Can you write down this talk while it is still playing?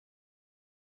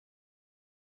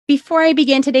Before I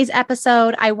begin today's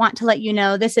episode, I want to let you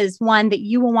know this is one that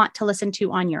you will want to listen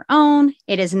to on your own.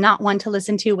 It is not one to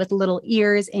listen to with little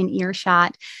ears in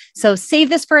earshot. So save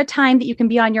this for a time that you can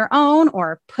be on your own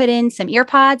or put in some ear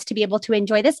pods to be able to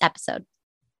enjoy this episode.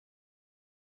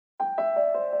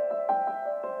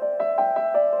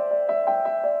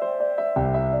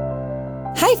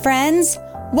 Hi, friends.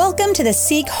 Welcome to the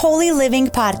Seek Holy Living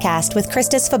podcast with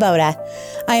Krista Svoboda.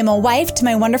 I am a wife to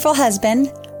my wonderful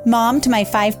husband, mom to my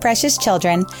 5 precious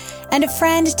children, and a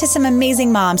friend to some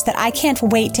amazing moms that I can't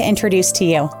wait to introduce to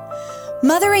you.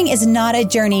 Mothering is not a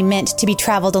journey meant to be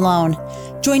traveled alone.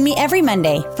 Join me every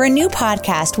Monday for a new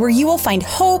podcast where you will find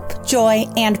hope, joy,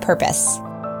 and purpose.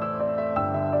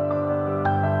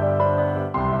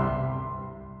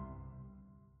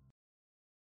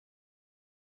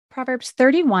 Proverbs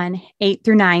 31,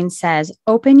 8-9 says,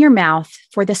 "Open your mouth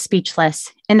for the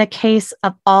speechless in the case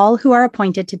of all who are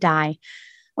appointed to die.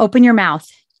 Open your mouth,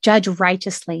 judge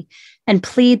righteously, and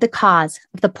plead the cause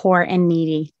of the poor and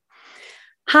needy."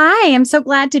 Hi, I'm so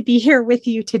glad to be here with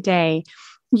you today.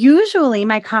 Usually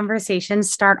my conversations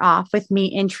start off with me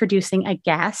introducing a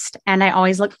guest, and I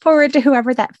always look forward to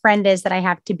whoever that friend is that I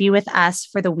have to be with us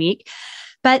for the week.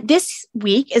 But this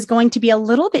week is going to be a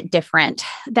little bit different.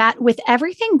 That with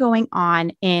everything going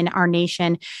on in our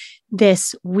nation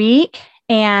this week,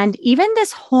 and even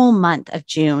this whole month of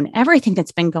June, everything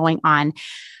that's been going on,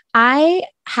 I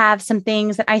have some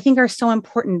things that I think are so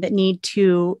important that need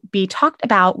to be talked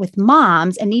about with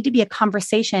moms and need to be a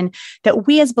conversation that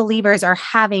we as believers are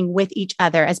having with each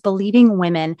other as believing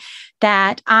women,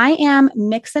 that I am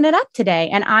mixing it up today.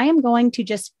 And I am going to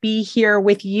just be here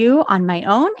with you on my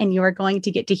own, and you are going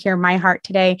to get to hear my heart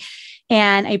today.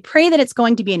 And I pray that it's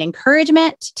going to be an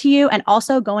encouragement to you and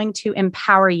also going to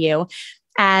empower you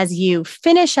as you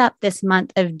finish up this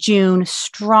month of June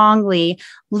strongly,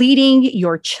 leading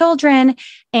your children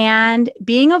and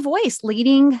being a voice,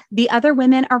 leading the other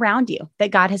women around you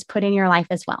that God has put in your life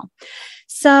as well.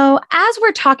 So as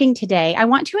we're talking today, I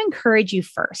want to encourage you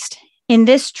first in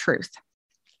this truth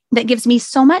that gives me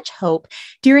so much hope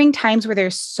during times where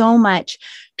there's so much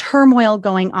turmoil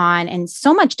going on and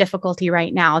so much difficulty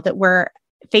right now that we're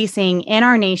facing in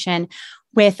our nation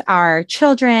with our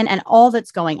children and all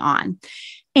that's going on.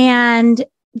 And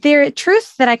the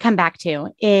truth that I come back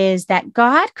to is that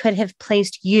God could have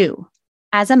placed you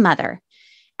as a mother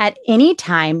at any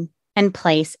time and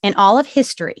place in all of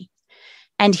history.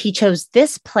 And he chose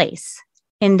this place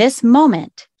in this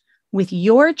moment with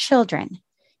your children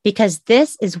because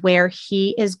this is where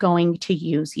he is going to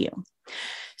use you.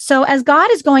 So as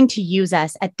God is going to use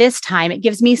us at this time, it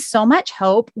gives me so much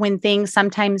hope when things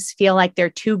sometimes feel like they're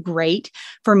too great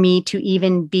for me to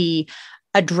even be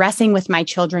addressing with my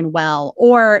children well,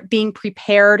 or being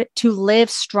prepared to live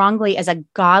strongly as a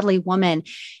godly woman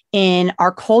in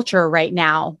our culture right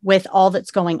now with all that's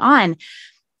going on.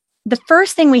 The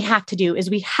first thing we have to do is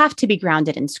we have to be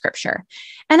grounded in Scripture.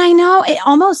 And I know it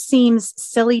almost seems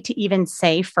silly to even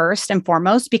say first and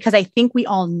foremost, because I think we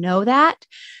all know that.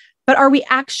 But are we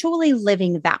actually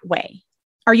living that way?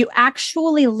 Are you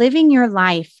actually living your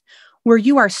life where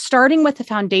you are starting with the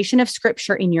foundation of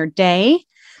Scripture in your day,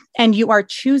 and you are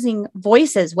choosing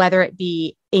voices, whether it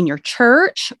be in your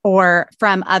church or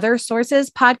from other sources,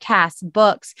 podcasts,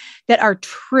 books, that are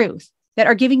truth, that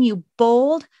are giving you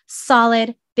bold,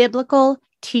 solid, biblical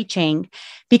teaching?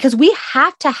 Because we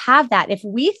have to have that. If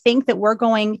we think that we're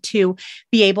going to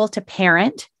be able to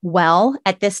parent well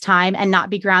at this time and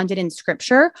not be grounded in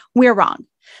Scripture, we're wrong.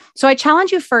 So I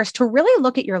challenge you first to really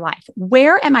look at your life.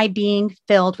 Where am I being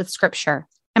filled with Scripture?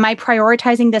 Am I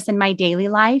prioritizing this in my daily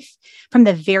life from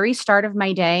the very start of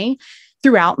my day,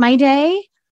 throughout my day?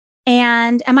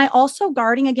 And am I also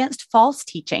guarding against false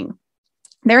teaching?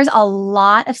 There's a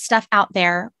lot of stuff out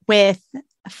there with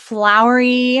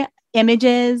flowery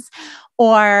images,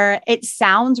 or it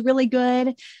sounds really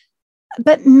good,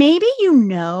 but maybe you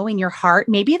know in your heart,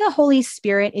 maybe the Holy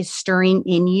Spirit is stirring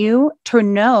in you to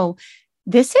know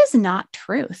this is not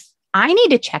truth. I need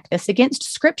to check this against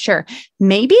Scripture.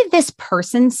 Maybe this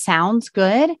person sounds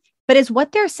good, but is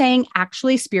what they're saying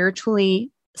actually spiritually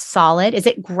solid? Is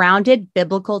it grounded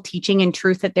biblical teaching and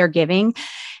truth that they're giving?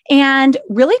 And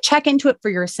really check into it for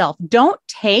yourself. Don't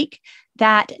take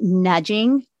that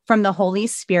nudging from the Holy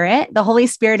Spirit. The Holy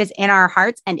Spirit is in our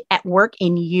hearts and at work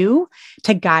in you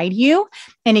to guide you.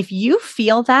 And if you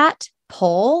feel that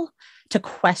pull to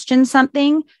question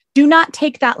something, do not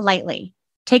take that lightly.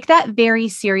 Take that very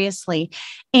seriously.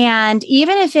 And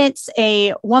even if it's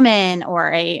a woman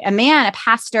or a man, a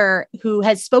pastor who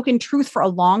has spoken truth for a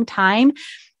long time,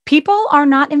 people are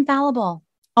not infallible.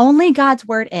 Only God's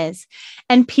word is.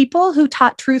 And people who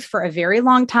taught truth for a very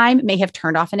long time may have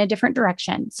turned off in a different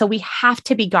direction. So we have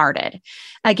to be guarded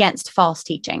against false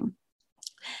teaching.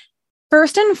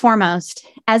 First and foremost,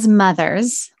 as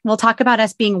mothers, we'll talk about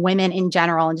us being women in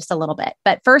general in just a little bit,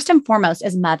 but first and foremost,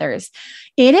 as mothers,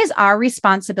 it is our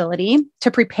responsibility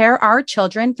to prepare our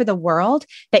children for the world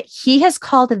that He has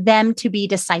called them to be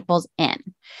disciples in.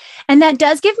 And that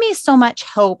does give me so much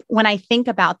hope when I think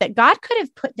about that God could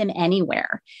have put them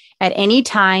anywhere at any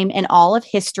time in all of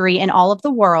history and all of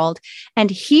the world.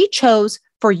 And He chose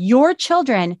for your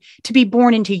children to be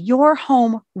born into your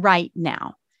home right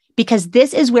now, because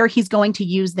this is where He's going to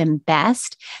use them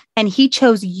best. And He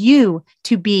chose you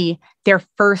to be their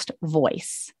first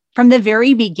voice. From the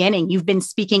very beginning, you've been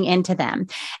speaking into them.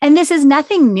 And this is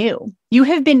nothing new. You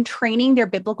have been training their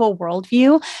biblical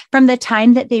worldview from the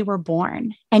time that they were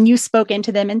born. And you spoke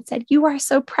into them and said, "You are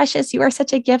so precious. You are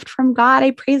such a gift from God.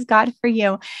 I praise God for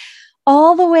you."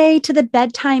 All the way to the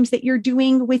bedtimes that you're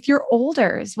doing with your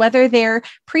olders, whether they're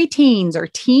preteens or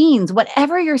teens,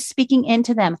 whatever you're speaking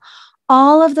into them.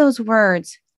 All of those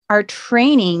words are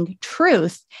training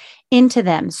truth into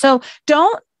them. So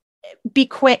don't be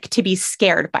quick to be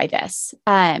scared by this.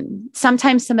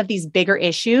 Sometimes some of these bigger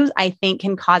issues, I think,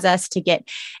 can cause us to get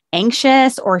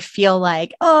anxious or feel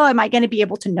like, oh, am I going to be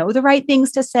able to know the right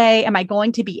things to say? Am I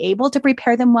going to be able to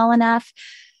prepare them well enough?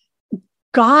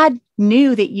 God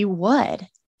knew that you would,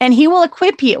 and He will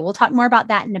equip you. We'll talk more about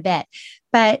that in a bit,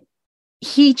 but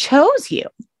He chose you.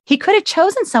 He could have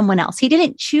chosen someone else. He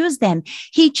didn't choose them.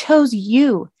 He chose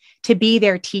you to be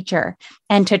their teacher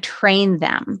and to train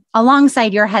them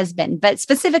alongside your husband, but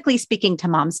specifically speaking to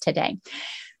moms today.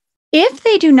 If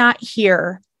they do not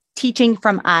hear teaching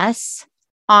from us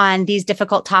on these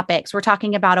difficult topics, we're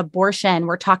talking about abortion,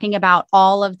 we're talking about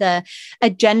all of the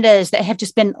agendas that have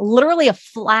just been literally a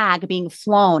flag being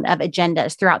flown of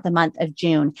agendas throughout the month of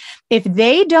June. If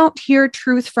they don't hear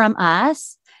truth from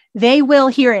us, they will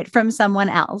hear it from someone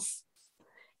else,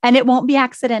 and it won't be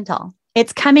accidental.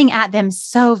 It's coming at them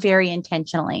so very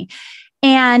intentionally.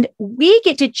 And we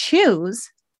get to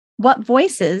choose what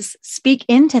voices speak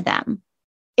into them.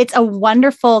 It's a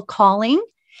wonderful calling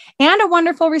and a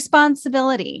wonderful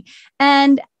responsibility.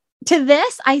 And to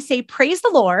this, I say, praise the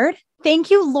Lord. Thank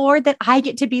you, Lord, that I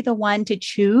get to be the one to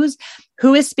choose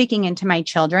who is speaking into my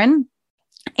children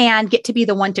and get to be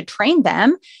the one to train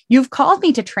them. You've called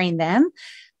me to train them.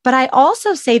 But I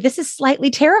also say this is slightly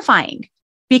terrifying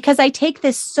because I take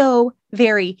this so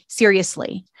very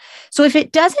seriously. So if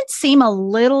it doesn't seem a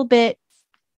little bit,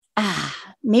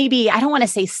 maybe, I don't want to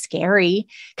say scary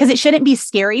because it shouldn't be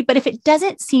scary, but if it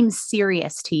doesn't seem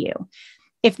serious to you,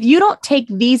 if you don't take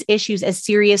these issues as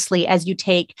seriously as you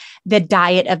take the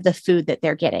diet of the food that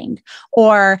they're getting,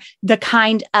 or the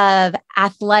kind of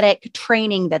athletic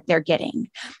training that they're getting,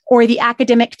 or the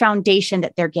academic foundation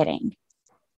that they're getting,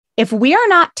 if we are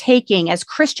not taking, as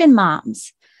Christian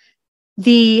moms,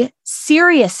 the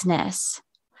seriousness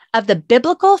of the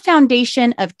biblical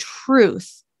foundation of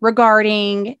truth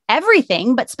regarding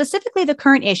everything, but specifically the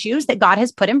current issues that God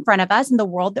has put in front of us in the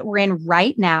world that we're in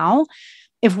right now,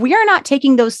 if we are not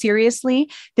taking those seriously,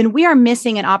 then we are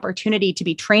missing an opportunity to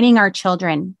be training our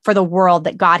children for the world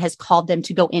that God has called them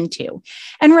to go into.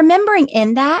 And remembering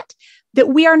in that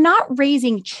we are not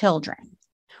raising children.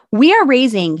 We are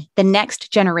raising the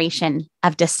next generation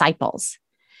of disciples.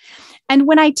 And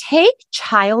when I take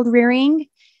child rearing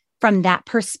from that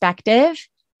perspective,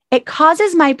 it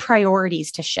causes my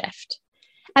priorities to shift.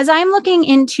 As I'm looking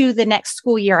into the next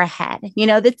school year ahead,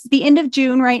 that's the end of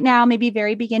June right now, maybe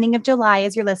very beginning of July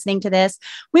as you're listening to this.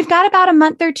 We've got about a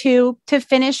month or two to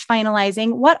finish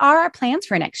finalizing what are our plans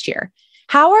for next year.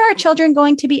 How are our children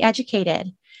going to be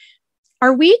educated?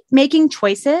 Are we making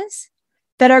choices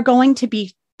that are going to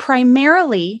be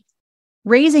primarily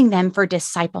raising them for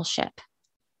discipleship?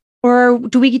 Or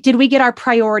did we get our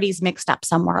priorities mixed up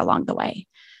somewhere along the way?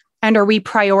 And are we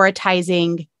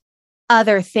prioritizing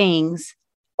other things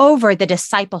over the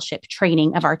discipleship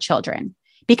training of our children?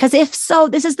 Because if so,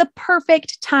 this is the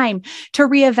perfect time to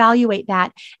reevaluate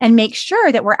that and make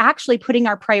sure that we're actually putting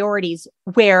our priorities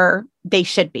where they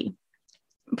should be.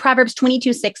 Proverbs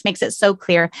 22:6 makes it so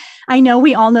clear. I know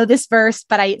we all know this verse,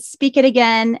 but I speak it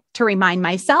again to remind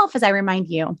myself as I remind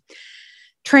you.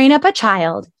 Train up a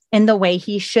child in the way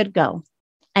he should go,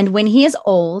 and when he is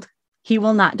old, he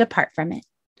will not depart from it.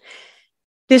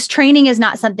 This training is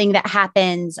not something that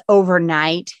happens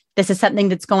overnight. This is something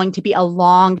that's going to be a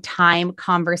long time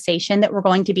conversation that we're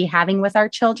going to be having with our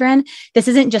children. This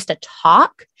isn't just a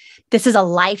talk. This is a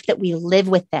life that we live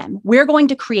with them. We're going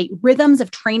to create rhythms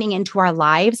of training into our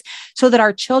lives so that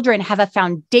our children have a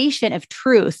foundation of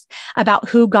truth about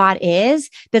who God is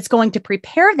that's going to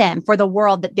prepare them for the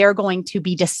world that they're going to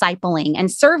be discipling and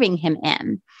serving him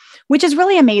in, which is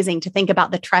really amazing to think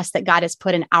about the trust that God has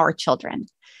put in our children.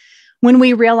 When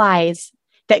we realize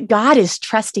that God is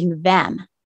trusting them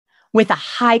with a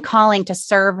high calling to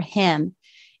serve him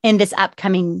in this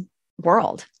upcoming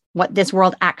world, what this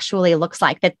world actually looks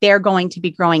like, that they're going to be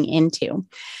growing into.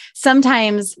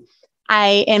 Sometimes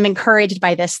I am encouraged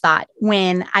by this thought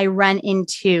when I run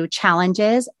into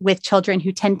challenges with children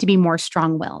who tend to be more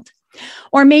strong-willed,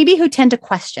 or maybe who tend to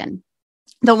question,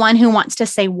 the one who wants to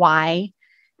say why,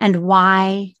 and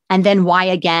then why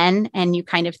again. And you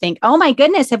kind of think, oh my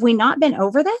goodness, have we not been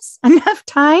over this enough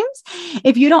times?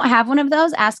 If you don't have one of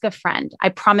those, ask a friend. I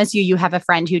promise you have a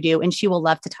friend who do, and she will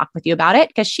love to talk with you about it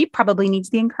because she probably needs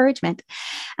the encouragement.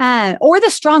 Or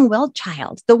the strong-willed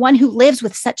child, the one who lives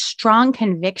with such strong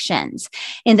convictions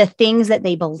in the things that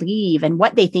they believe and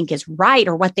what they think is right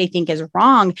or what they think is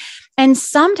wrong. And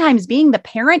sometimes being the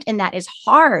parent in that is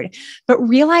hard, but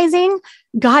realizing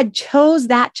God chose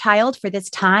that child for this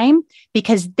time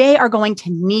because they are going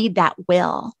to need that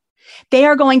will. They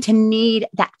are going to need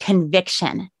that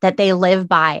conviction that they live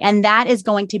by. And that is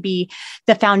going to be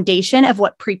the foundation of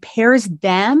what prepares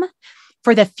them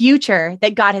for the future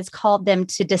that God has called them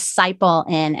to disciple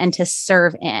in and to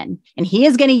serve in. And he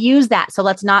is going to use that. So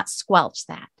let's not squelch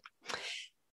that.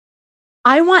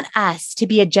 I want us to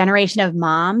be a generation of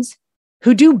moms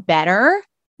who do better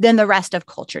than the rest of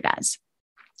culture does.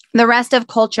 The rest of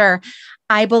culture,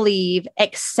 I believe,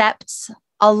 accepts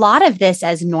a lot of this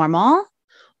as normal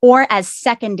or as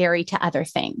secondary to other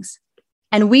things.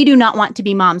 And we do not want to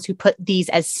be moms who put these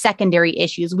as secondary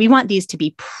issues. We want these to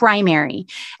be primary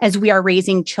as we are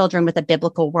raising children with a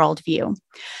biblical worldview.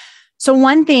 So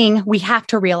one thing we have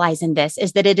to realize in this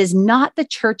is that it is not the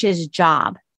church's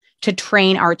job to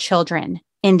train our children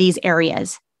in these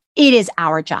areas. It is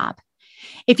our job.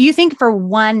 If you think for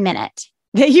 1 minute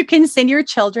that you can send your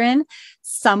children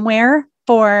somewhere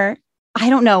for, I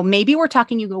don't know, maybe we're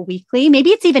talking you go weekly, maybe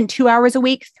it's even 2 hours a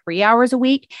week, 3 hours a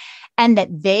week, and that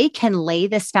they can lay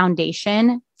this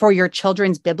foundation for your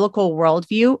children's biblical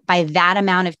worldview by that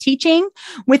amount of teaching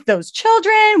with those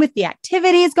children, with the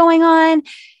activities going on,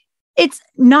 it's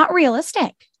not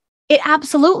realistic. It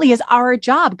absolutely is our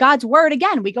job. God's word,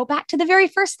 again, we go back to the very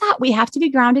first thought. We have to be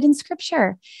grounded in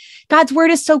scripture. God's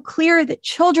word is so clear that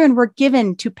children were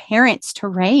given to parents to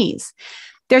raise.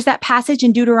 There's that passage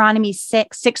in Deuteronomy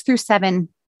 6:6-7.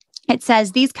 It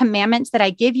says, "These commandments that I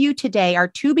give you today are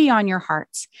to be on your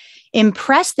hearts.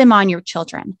 Impress them on your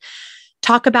children.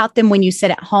 Talk about them when you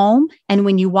sit at home and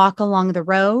when you walk along the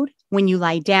road, when you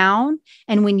lie down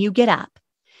and when you get up."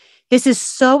 This is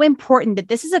so important that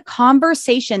this is a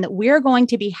conversation that we're going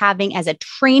to be having as a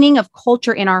training of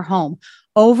culture in our home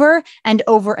over and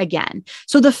over again.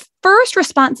 So the first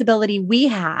responsibility we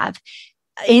have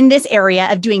in this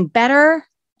area of doing better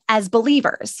as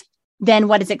believers than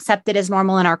what is accepted as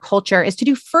normal in our culture is to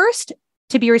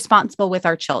be responsible with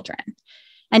our children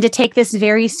and to take this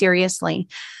very seriously.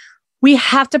 We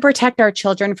have to protect our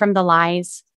children from the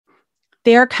lies.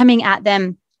 They're coming at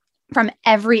them from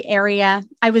every area.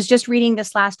 I was just reading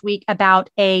this last week about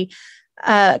a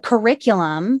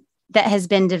curriculum that has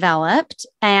been developed,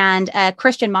 and a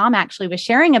Christian mom actually was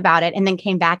sharing about it and then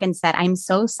came back and said, "I'm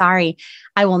so sorry,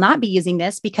 I will not be using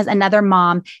this," because another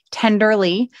mom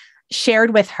tenderly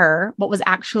shared with her what was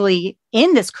actually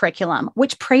in this curriculum,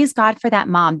 which praise God for that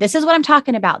mom. This is what I'm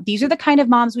talking about. These are the kind of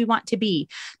moms we want to be,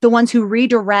 the ones who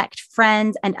redirect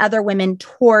friends and other women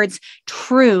towards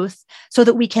truth so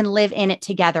that we can live in it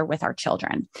together with our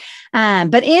children.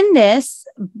 But in this,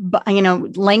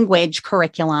 language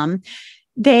curriculum,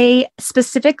 they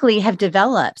specifically have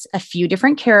developed a few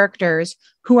different characters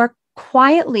who are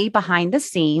quietly behind the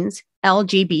scenes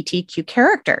LGBTQ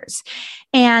characters.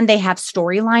 And they have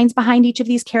storylines behind each of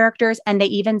these characters. And they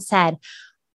even said,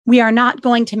 we are not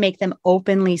going to make them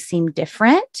openly seem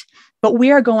different, but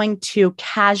we are going to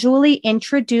casually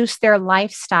introduce their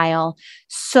lifestyle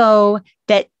so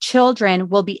that children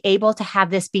will be able to have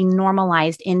this be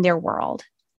normalized in their world.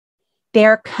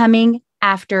 They're coming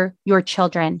after your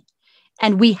children.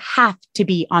 And we have to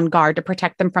be on guard to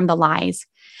protect them from the lies.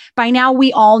 By now,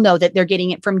 we all know that they're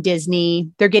getting it from Disney.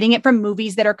 They're getting it from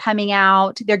movies that are coming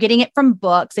out. They're getting it from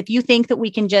books. If you think that we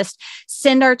can just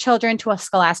send our children to a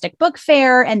Scholastic book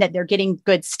fair and that they're getting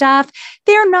good stuff,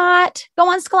 they're not. Go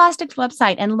on Scholastic's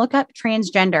website and look up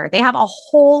transgender. They have a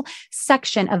whole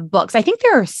section of books. I think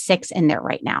there are 6 in there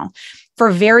right now for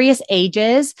various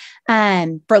ages,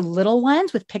 for little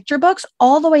ones with picture books,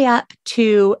 all the way up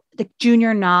to the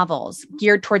junior novels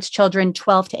geared towards children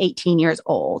 12 to 18 years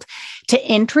old,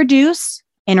 to introduce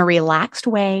in a relaxed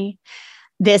way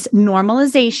this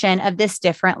normalization of this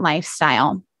different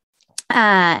lifestyle.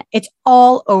 It's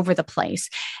all over the place.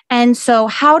 And so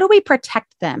how do we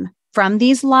protect them from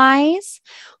these lies?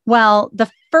 Well, the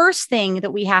first thing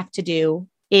that we have to do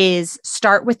is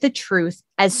start with the truth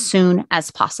as soon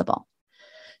as possible.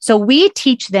 So we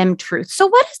teach them truth. So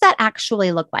what does that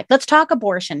actually look like? Let's talk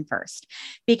abortion first,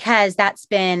 because that's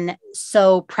been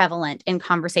so prevalent in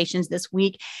conversations this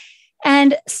week.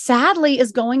 And sadly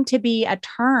is going to be a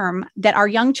term that our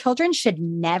young children should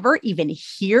never even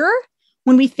hear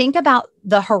when we think about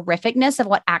the horrificness of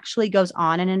what actually goes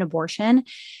on in an abortion.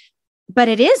 But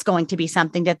it is going to be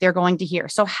something that they're going to hear.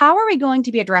 So how are we going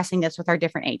to be addressing this with our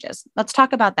different ages? Let's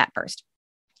talk about that first.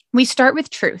 We start with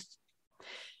truth.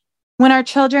 When our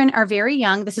children are very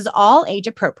young, this is all age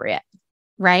appropriate,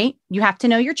 right? You have to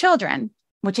know your children,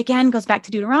 which again goes back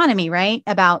to Deuteronomy, right?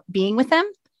 About being with them,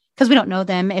 because we don't know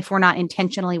them if we're not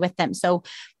intentionally with them. So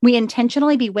we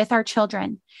intentionally be with our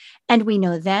children, and we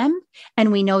know them,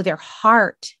 and we know their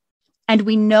heart, and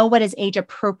we know what is age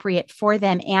appropriate for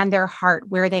them and their heart,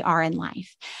 where they are in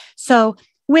life. So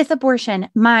with abortion,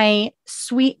 my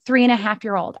sweet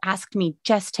 3.5-year-old asked me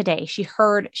just today, she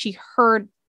heard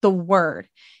the word,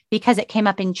 because it came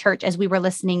up in church as we were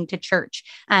listening to church.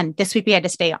 This week we had to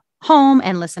stay home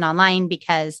and listen online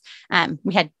because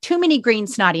we had too many green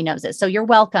snotty noses. So you're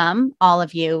welcome, all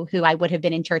of you who I would have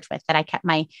been in church with, that I kept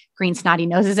my green snotty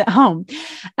noses at home.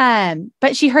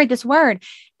 But she heard this word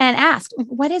and asked,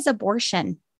 what is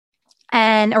abortion?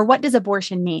 Or what does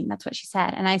abortion mean? That's what she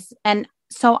said. And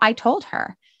so I told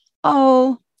her,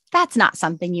 oh, that's not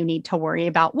something you need to worry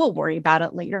about. We'll worry about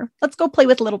it later. Let's go play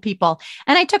with little people.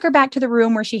 And I took her back to the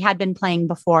room where she had been playing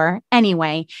before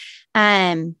anyway.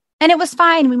 And it was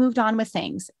fine. We moved on with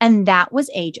things. And that was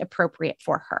age appropriate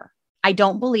for her. I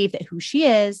don't believe that who she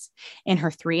is in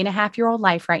her 3.5-year-old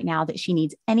life right now, that she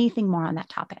needs anything more on that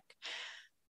topic.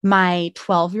 My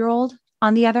 12-year-old,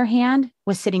 on the other hand,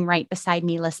 was sitting right beside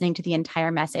me listening to the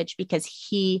entire message because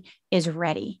he is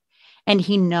ready. And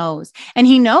he knows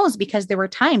because there were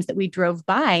times that we drove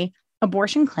by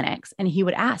abortion clinics and he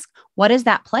would ask, what is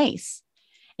that place?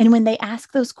 And when they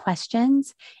ask those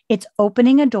questions, it's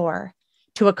opening a door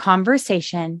to a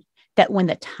conversation that when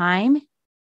the time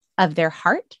of their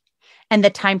heart and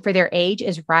the time for their age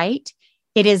is right,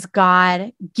 it is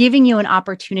God giving you an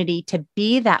opportunity to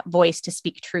be that voice to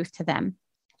speak truth to them.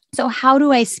 So how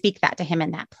do I speak that to him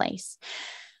in that place?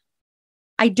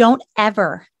 I don't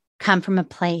ever come from a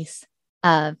place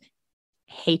of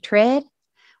hatred,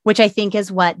 which I think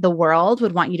is what the world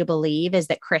would want you to believe, is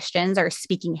that Christians are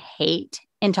speaking hate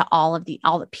into all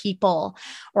the people,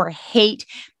 or hate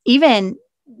even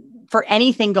for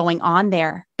anything going on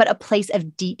there, but a place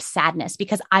of deep sadness,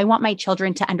 because I want my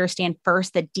children to understand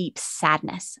first the deep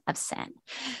sadness of sin.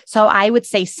 So I would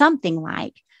say something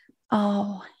like,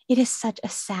 oh, it is such a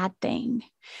sad thing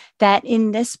that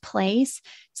in this place,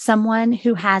 someone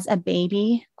who has a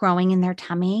baby growing in their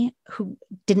tummy who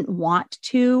didn't want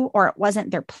to, or it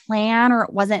wasn't their plan, or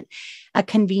it wasn't a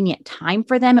convenient time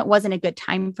for them, it wasn't a good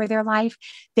time for their life,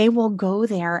 they will go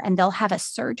there and they'll have a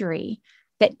surgery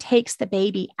that takes the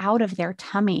baby out of their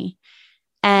tummy,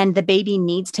 and the baby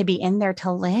needs to be in there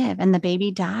to live, and the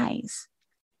baby dies.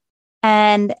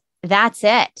 And that's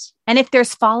it. And if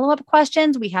there's follow-up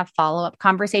questions, we have follow-up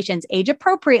conversations, age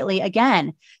appropriately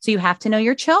again. So you have to know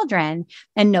your children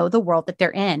and know the world that they're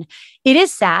in. It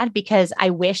is sad because I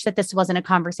wish that this wasn't a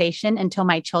conversation until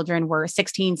my children were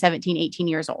 16, 17, 18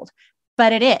 years old,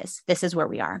 but it is. This is where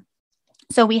we are.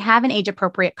 So we have an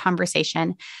age-appropriate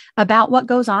conversation about what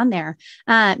goes on there.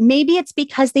 Maybe it's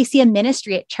because they see a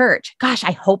ministry at church. Gosh,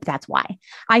 I hope that's why.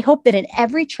 I hope that in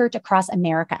every church across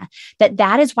America,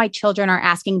 that is why children are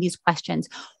asking these questions.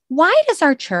 Why does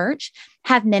our church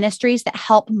have ministries that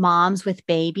help moms with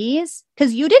babies?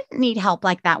 Because you didn't need help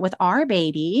like that with our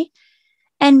baby.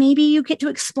 And maybe you get to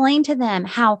explain to them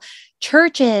how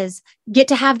churches get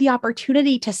to have the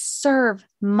opportunity to serve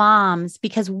moms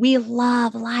because we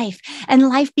love life. And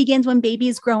life begins when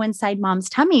babies grow inside moms'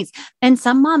 tummies. And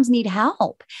some moms need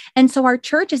help. And so our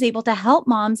church is able to help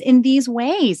moms in these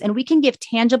ways. And we can give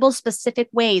tangible, specific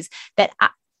ways that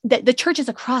the churches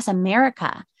across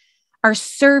America are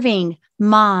serving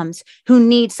moms who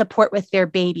need support with their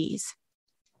babies.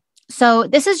 So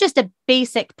this is just a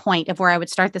basic point of where I would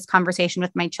start this conversation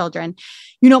with my children.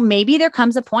 Maybe there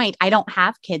comes a point, I don't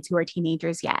have kids who are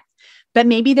teenagers yet, but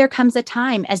maybe there comes a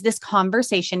time as this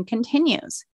conversation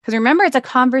continues. Because remember, it's a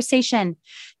conversation.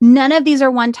 None of these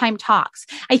are one-time talks.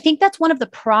 I think that's one of the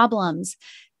problems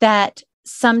that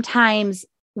sometimes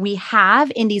we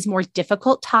have in these more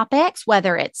difficult topics,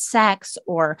 whether it's sex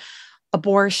or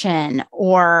abortion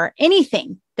or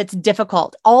anything that's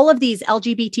difficult. All of these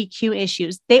LGBTQ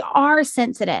issues, they are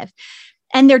sensitive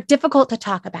and they're difficult to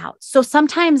talk about. So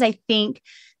sometimes I think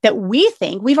that we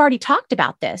think we've already talked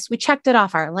about this. We checked it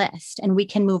off our list and we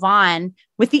can move on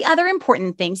with the other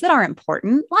important things that are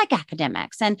important, like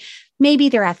academics and maybe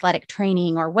their athletic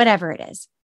training or whatever it is.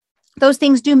 Those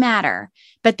things do matter,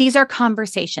 but these are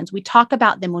conversations. We talk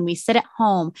about them when we sit at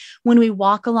home, when we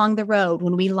walk along the road,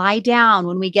 when we lie down,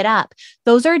 when we get up.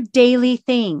 Those are daily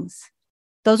things.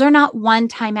 Those are not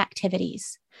one-time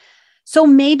activities. So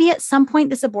maybe at some point,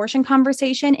 this abortion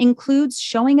conversation includes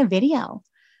showing a video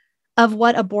of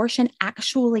what abortion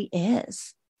actually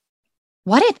is.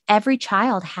 What if every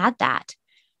child had that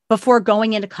before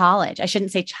going into college? I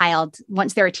shouldn't say child.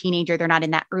 Once they're a teenager, they're not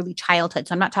in that early childhood.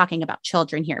 So I'm not talking about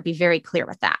children here. Be very clear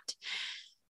with that.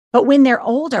 But when they're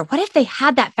older, what if they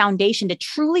had that foundation to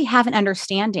truly have an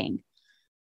understanding?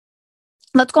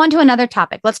 Let's go on to another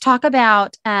topic. Let's talk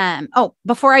about,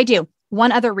 before I do,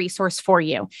 one other resource for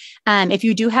you. If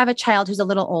you do have a child who's a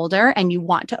little older and you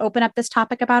want to open up this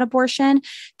topic about abortion,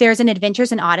 there's an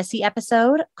Adventures in Odyssey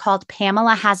episode called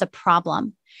Pamela Has a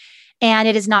Problem. And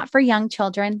it is not for young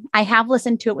children. I have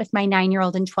listened to it with my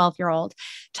 9-year-old and 12-year-old,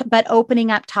 but opening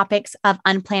up topics of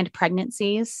unplanned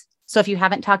pregnancies. So if you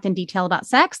haven't talked in detail about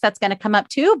sex, that's going to come up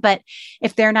too. But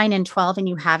if they're 9 and 12 and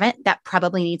you haven't, that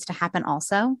probably needs to happen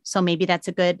also. So maybe that's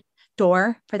a good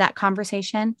door for that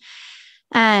conversation.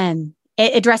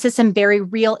 It addresses some very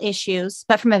real issues,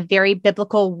 but from a very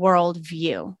biblical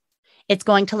worldview. It's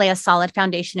going to lay a solid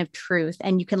foundation of truth,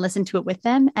 and you can listen to it with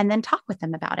them and then talk with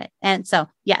them about it. And so,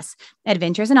 yes,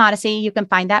 Adventures in Odyssey, you can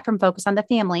find that from Focus on the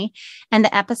Family. And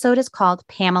the episode is called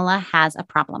Pamela Has a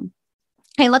Problem.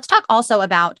 Okay, let's talk also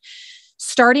about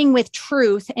starting with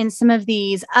truth in some of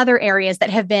these other areas that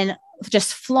have been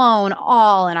just flown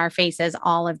all in our faces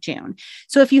all of June.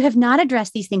 So if you have not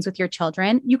addressed these things with your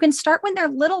children, you can start when they're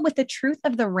little with the truth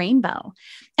of the rainbow.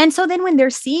 And so then when they're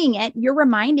seeing it, you're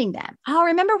reminding them, oh,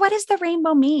 remember, what does the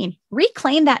rainbow mean?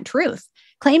 Reclaim that truth.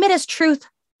 Claim it as truth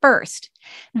first.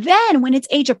 Then when it's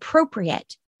age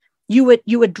appropriate, you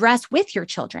address with your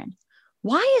children,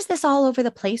 why is this all over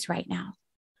the place right now?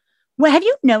 Well, have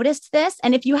you noticed this?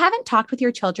 And if you haven't talked with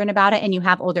your children about it and you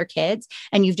have older kids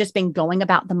and you've just been going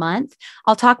about the month,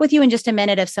 I'll talk with you in just a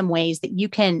minute of some ways that you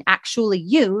can actually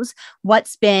use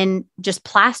what's been just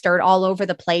plastered all over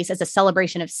the place as a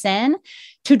celebration of sin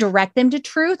to direct them to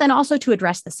truth and also to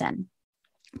address the sin.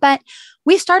 But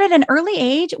we start at an early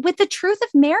age with the truth of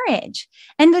marriage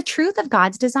and the truth of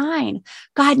God's design.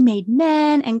 God made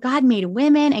men and God made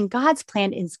women, and God's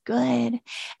plan is good.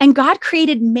 And God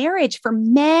created marriage for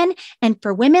men and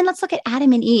for women. Let's look at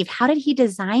Adam and Eve. How did he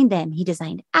design them? He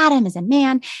designed Adam as a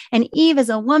man and Eve as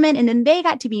a woman, and then they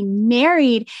got to be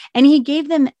married, and he gave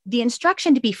them the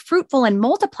instruction to be fruitful and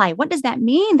multiply. What does that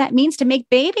mean? That means to make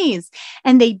babies.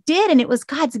 And they did, and it was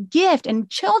God's gift, and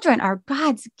children are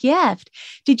God's gift.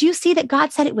 Did you see that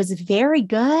God said it was very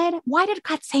good? Why did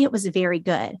God say it was very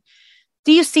good?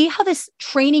 Do you see how this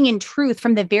training in truth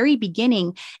from the very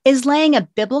beginning is laying a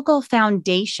biblical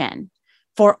foundation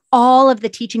for all of the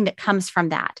teaching that comes from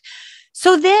that?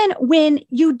 So then when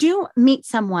you do meet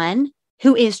someone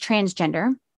who is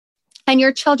transgender and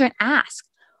your children ask,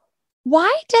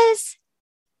 why does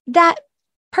that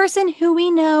person who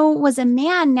we know was a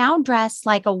man now dress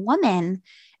like a woman?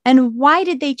 And why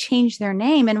did they change their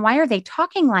name? And why are they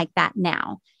talking like that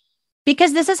now?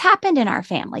 Because this has happened in our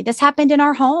family. This happened in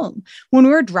our home. When we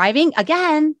were driving,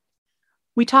 again,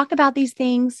 we talk about these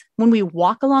things when we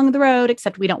walk along the road,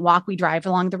 except we don't walk, we drive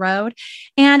along the road.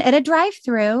 And at a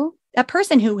drive-through, a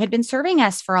person who had been serving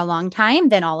us for a long time,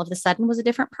 then all of a sudden was a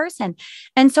different person.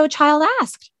 And so a child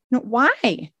asked,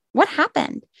 why? What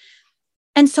happened?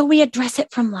 And so we address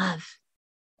it from love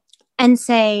and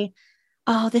say,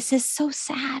 oh, this is so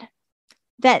sad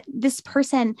that this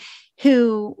person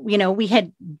who, we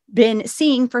had been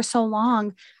seeing for so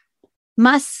long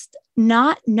must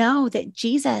not know that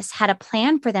Jesus had a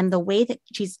plan for them the way that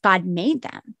God made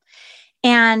them.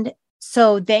 And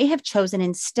so they have chosen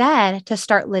instead to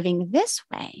start living this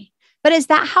way. But is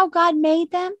that how God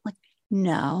made them?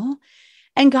 No.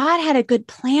 And God had a good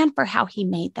plan for how he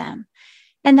made them.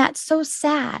 And that's so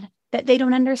sad that they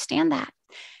don't understand that.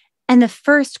 And the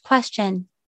first question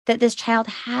that this child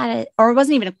had, or it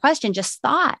wasn't even a question, just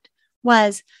thought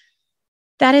was,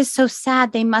 that is so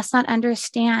sad. They must not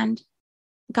understand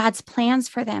God's plans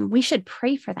for them. We should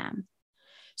pray for them.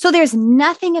 So there's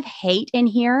nothing of hate in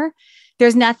here.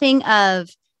 There's nothing of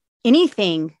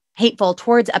anything hateful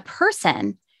towards a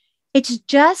person. It's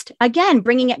just, again,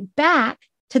 bringing it back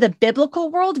to the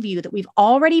biblical worldview that we've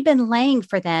already been laying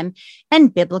for them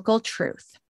and biblical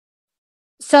truth.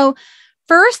 So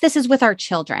first, this is with our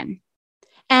children.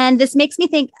 And this makes me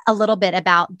think a little bit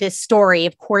about this story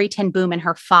of Corrie ten Boom and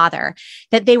her father,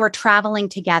 that they were traveling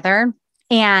together,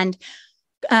 and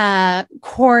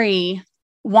Corrie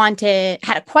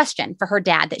had a question for her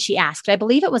dad that she asked. I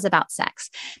believe it was about sex.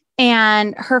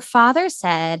 And her father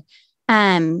said,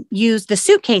 used the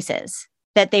suitcases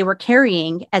that they were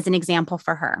carrying as an example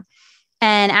for her,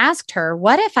 and asked her,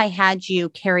 what if I had you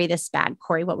carry this bag,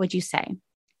 Corrie? What would you say?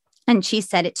 And she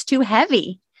said, it's too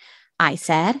heavy. I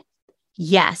said,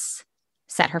 yes,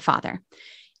 said her father.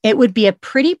 It would be a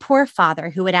pretty poor father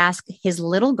who would ask his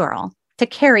little girl to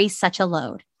carry such a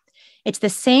load. It's the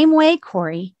same way,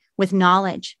 Corrie, with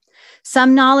knowledge.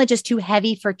 Some knowledge is too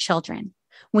heavy for children.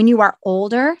 When you are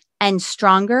older and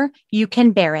stronger, you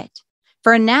can bear it.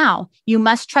 For now, you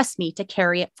must trust me to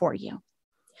carry it for you.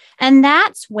 And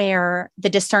that's where the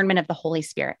discernment of the Holy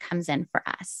Spirit comes in for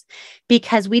us,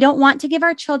 because we don't want to give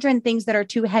our children things that are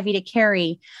too heavy to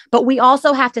carry, but we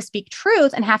also have to speak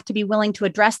truth and have to be willing to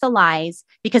address the lies,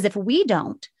 because if we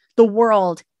don't, the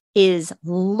world is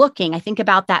looking. I think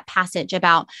about that passage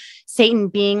about Satan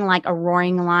being like a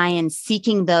roaring lion,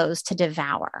 seeking those to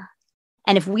devour.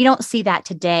 And if we don't see that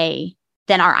today,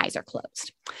 then our eyes are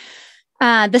closed.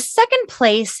 The second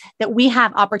place that we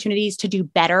have opportunities to do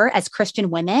better as Christian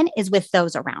women is with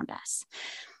those around us.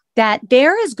 That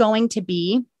there is going to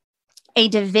be a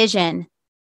division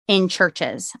in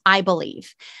churches, I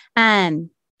believe.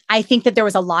 I think that there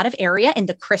was a lot of area in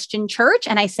the Christian church,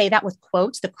 and I say that with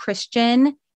quotes, the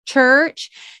Christian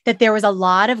church, that there was a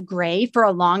lot of gray for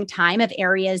a long time of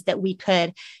areas that we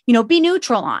could, be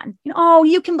neutral on. Oh,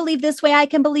 you can believe this way, I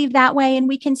can believe that way, and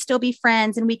we can still be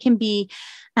friends, and we can be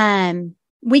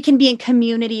in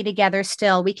community together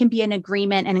still. We can be in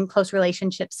agreement and in close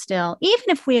relationships still, even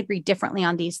if we agree differently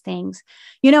on these things.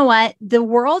 You know what? The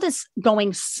world is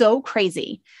going so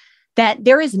crazy that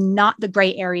there is not the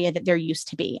gray area that there used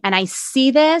to be. And I see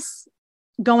this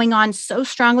going on so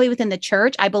strongly within the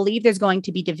church. I believe there's going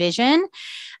to be division,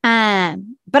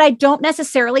 but I don't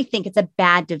necessarily think it's a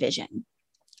bad division.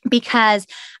 Because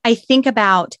I think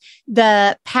about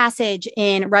the passage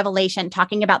in Revelation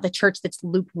talking about the church that's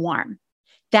lukewarm,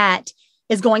 that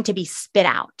is going to be spit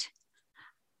out.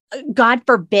 God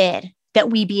forbid that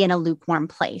we be in a lukewarm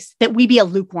place, that we be a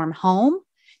lukewarm home,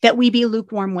 that we be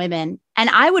lukewarm women.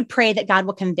 And I would pray that God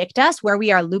will convict us where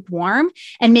we are lukewarm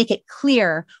and make it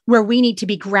clear where we need to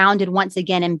be grounded once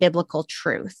again in biblical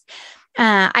truth.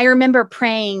 I remember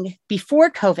praying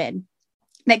before COVID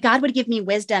that God would give me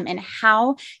wisdom in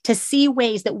how to see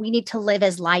ways that we need to live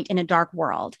as light in a dark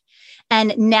world.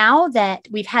 And now that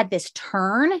we've had this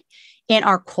turn in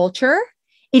our culture,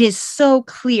 it is so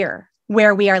clear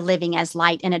where we are living as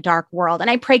light in a dark world. And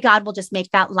I pray God will just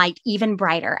make that light even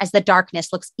brighter as the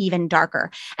darkness looks even darker.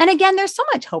 And again, there's so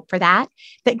much hope for that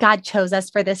God chose us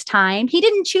for this time. He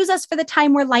didn't choose us for the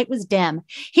time where light was dim.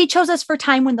 He chose us for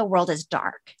time when the world is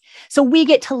dark. So we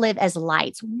get to live as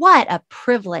lights. What a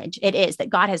privilege it is that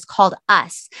God has called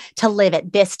us to live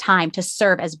at this time, to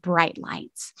serve as bright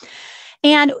lights.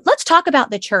 And let's talk about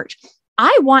the church.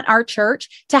 I want our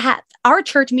church to have, our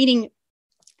church meaning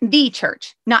the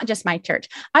church, not just my church.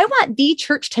 I want the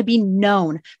church to be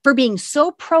known for being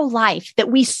so pro-life that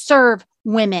we serve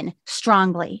women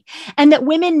strongly, and that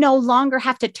women no longer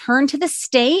have to turn to the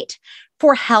state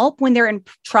for help when they're in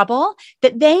trouble,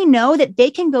 that they know that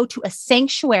they can go to a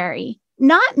sanctuary,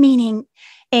 not meaning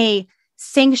a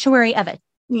sanctuary of a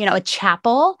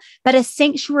chapel, but a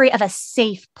sanctuary of a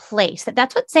safe place.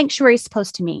 That's what sanctuary is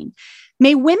supposed to mean.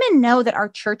 May women know that our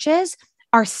churches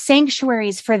are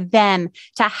sanctuaries for them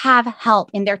to have help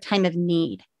in their time of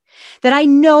need. That I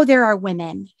know there are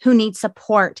women who need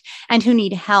support and who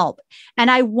need help. And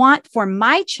I want for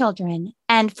my children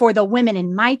and for the women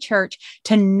in my church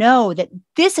to know that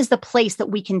this is the place that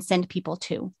we can send people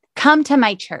to. Come to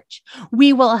my church.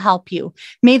 We will help you.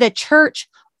 May the church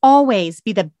always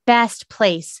be the best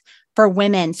place for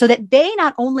women so that they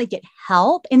not only get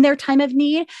help in their time of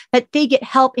need, but they get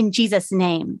help in Jesus'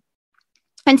 name.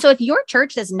 And so if your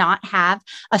church does not have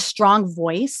a strong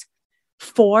voice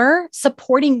for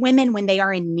supporting women when they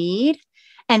are in need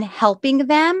and helping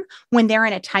them when they're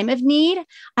in a time of need,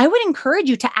 I would encourage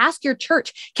you to ask your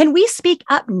church, can we speak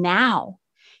up now?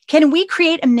 Can we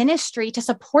create a ministry to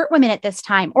support women at this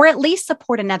time, or at least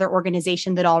support another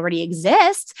organization that already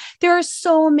exists? There are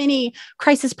so many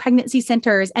crisis pregnancy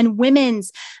centers and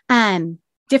women's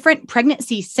different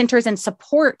pregnancy centers and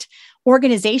support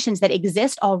organizations that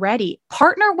exist already.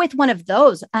 Partner with one of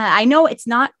those. I know it's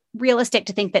not realistic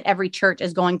to think that every church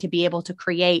is going to be able to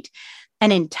create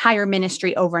an entire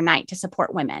ministry overnight to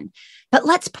support women. But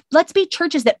let's be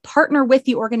churches that partner with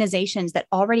the organizations that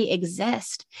already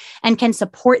exist and can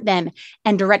support them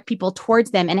and direct people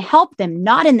towards them and help them,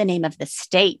 not in the name of the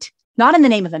state, not in the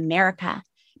name of America,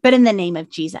 but in the name of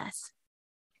Jesus.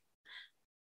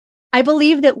 I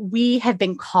believe that we have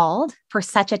been called for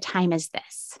such a time as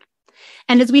this.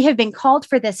 And as we have been called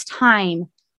for this time,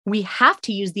 we have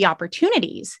to use the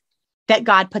opportunities that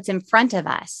God puts in front of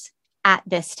us at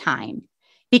this time,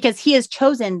 because he has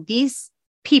chosen these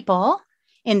people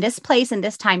in this place and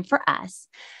this time for us.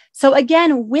 So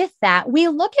again, with that, we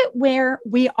look at where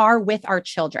we are with our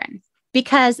children,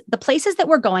 because the places that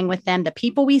we're going with them, the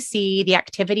people we see, the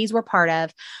activities we're part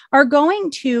of, are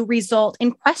going to result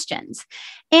in questions,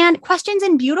 and questions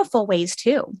in beautiful ways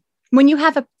too. When you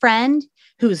have a friend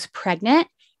who's pregnant,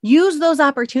 use those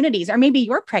opportunities, or maybe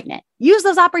you're pregnant, use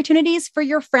those opportunities for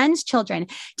your friends' children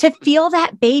to feel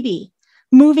that baby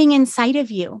moving inside of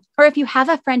you. Or if you have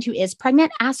a friend who is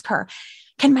pregnant, ask her,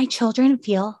 can my children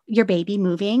feel your baby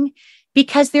moving?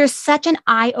 Because there's such an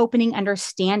eye-opening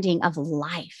understanding of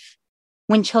life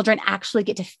when children actually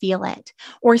get to feel it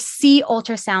or see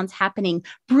ultrasounds happening.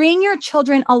 Bring your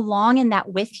children along in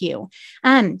that with you.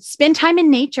 Spend time in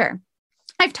nature.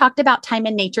 I've talked about time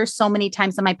in nature so many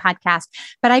times on my podcast,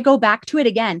 but I go back to it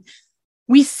again.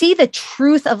 We see the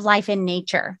truth of life in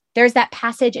nature. There's that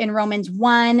passage in Romans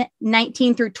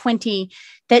 1:19 through 20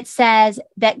 that says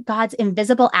that God's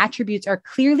invisible attributes are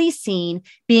clearly seen,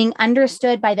 being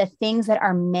understood by the things that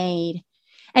are made.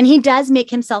 And he does make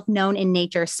himself known in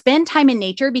nature. Spend time in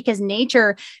nature, because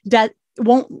nature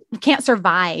can't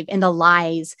survive in the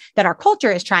lies that our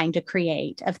culture is trying to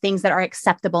create of things that are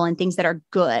acceptable and things that are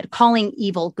good, calling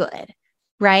evil good,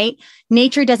 right?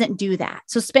 Nature doesn't do that.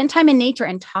 So spend time in nature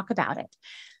and talk about it.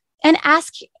 And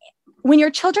when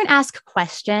your children ask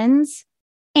questions,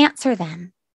 answer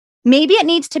them. Maybe it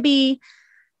needs to be,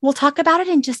 we'll talk about it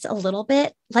in just a little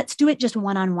bit. Let's do it just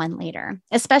one-on-one later,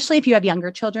 especially if you have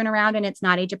younger children around and it's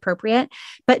not age appropriate.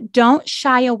 But don't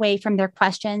shy away from their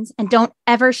questions, and don't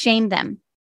ever shame them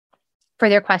for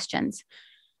their questions.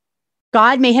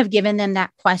 God may have given them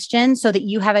that question so that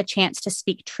you have a chance to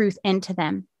speak truth into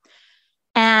them.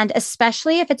 And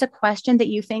especially if it's a question that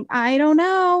you think, I don't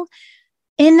know,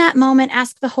 in that moment,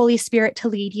 ask the Holy Spirit to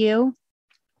lead you,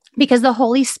 because the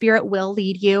Holy Spirit will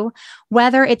lead you,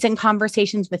 whether it's in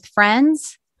conversations with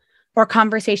friends or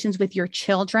conversations with your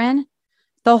children.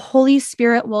 The Holy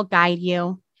Spirit will guide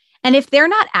you. And if they're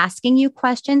not asking you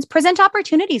questions, present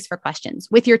opportunities for questions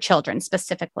with your children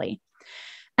specifically.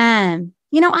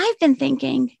 I've been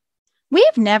thinking,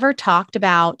 we've never talked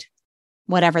about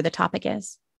whatever the topic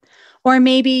is. Or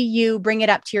maybe you bring it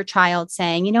up to your child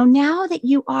saying, now that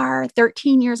you are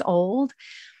 13 years old,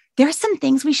 there's some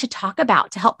things we should talk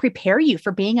about to help prepare you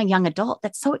for being a young adult.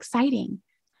 That's so exciting.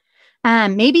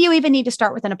 Maybe you even need to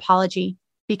start with an apology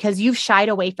because you've shied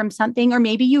away from something, or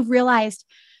maybe you've realized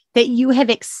that you have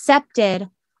accepted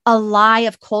a lie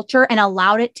of culture and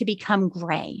allowed it to become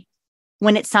gray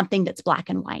when it's something that's black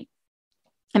and white.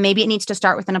 And maybe it needs to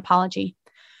start with an apology.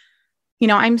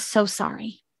 I'm so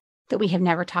sorry that we have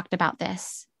never talked about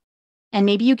this. And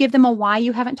maybe you give them a why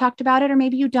you haven't talked about it, or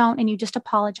maybe you don't, and you just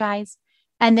apologize.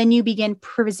 And then you begin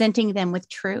presenting them with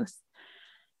truth.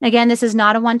 Again, this is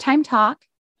not a one-time talk.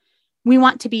 We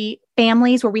want to be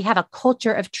families where we have a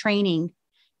culture of training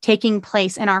taking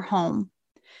place in our home.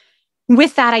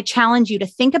 With that, I challenge you to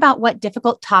think about what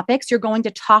difficult topics you're going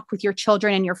to talk with your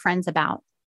children and your friends about.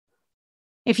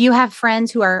 If you have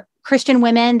friends who are Christian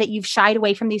women that you've shied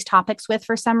away from these topics with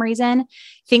for some reason,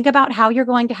 think about how you're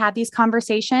going to have these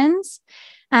conversations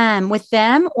with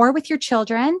them or with your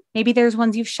children. Maybe there's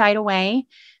ones you've shied away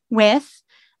with,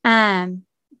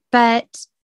 but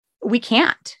we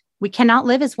cannot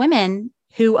live as women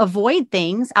who avoid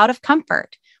things out of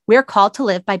comfort. We're called to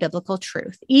live by biblical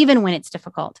truth, even when it's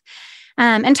difficult.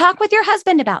 And talk with your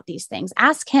husband about these things.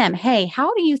 Ask him, hey,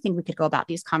 how do you think we could go about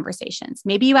these conversations?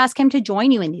 Maybe you ask him to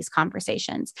join you in these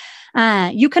conversations.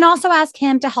 You can also ask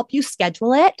him to help you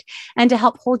schedule it and to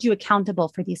help hold you accountable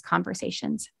for these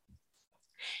conversations.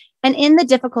 And in the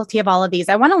difficulty of all of these,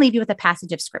 I want to leave you with a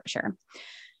passage of scripture.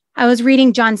 I was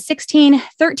reading John 16,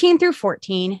 13 through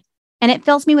 14, and it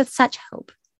fills me with such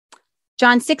hope.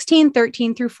 John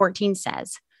 16:13-14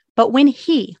 says, "But when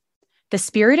he, the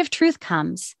Spirit of truth,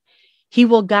 comes, he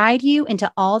will guide you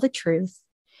into all the truth.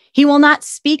 He will not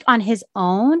speak on his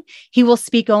own. He will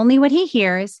speak only what he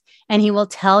hears, and he will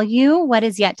tell you what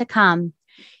is yet to come.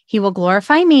 He will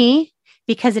glorify me,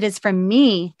 because it is from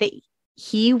me that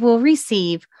he will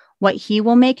receive what he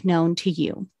will make known to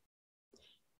you."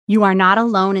 You are not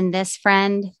alone in this,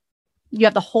 friend. You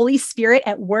have the Holy Spirit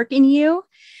at work in you.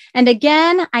 And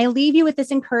again, I leave you with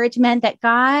this encouragement that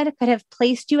God could have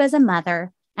placed you as a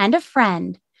mother and a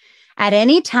friend at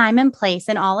any time and place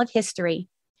in all of history.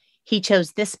 He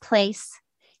chose this place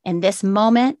and this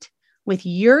moment with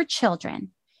your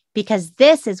children because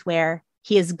this is where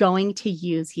he is going to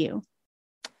use you.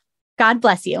 God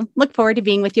bless you. Look forward to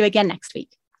being with you again next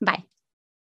week. Bye.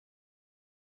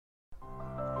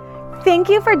 Thank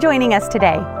you for joining us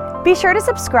today. Be sure to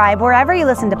subscribe wherever you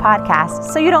listen to podcasts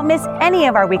so you don't miss any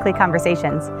of our weekly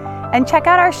conversations. And check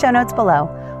out our show notes below,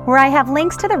 where I have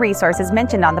links to the resources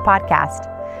mentioned on the podcast.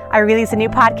 I release a new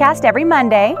podcast every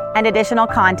Monday and additional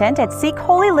content at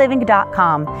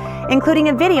seekholyliving.com, including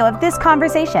a video of this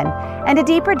conversation and a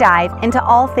deeper dive into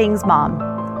all things mom.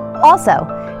 Also,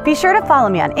 be sure to follow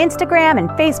me on Instagram and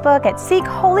Facebook at Seek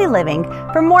Holy Living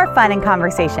for more fun and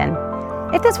conversation.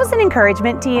 If this was an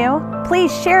encouragement to you,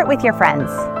 please share it with your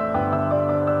friends.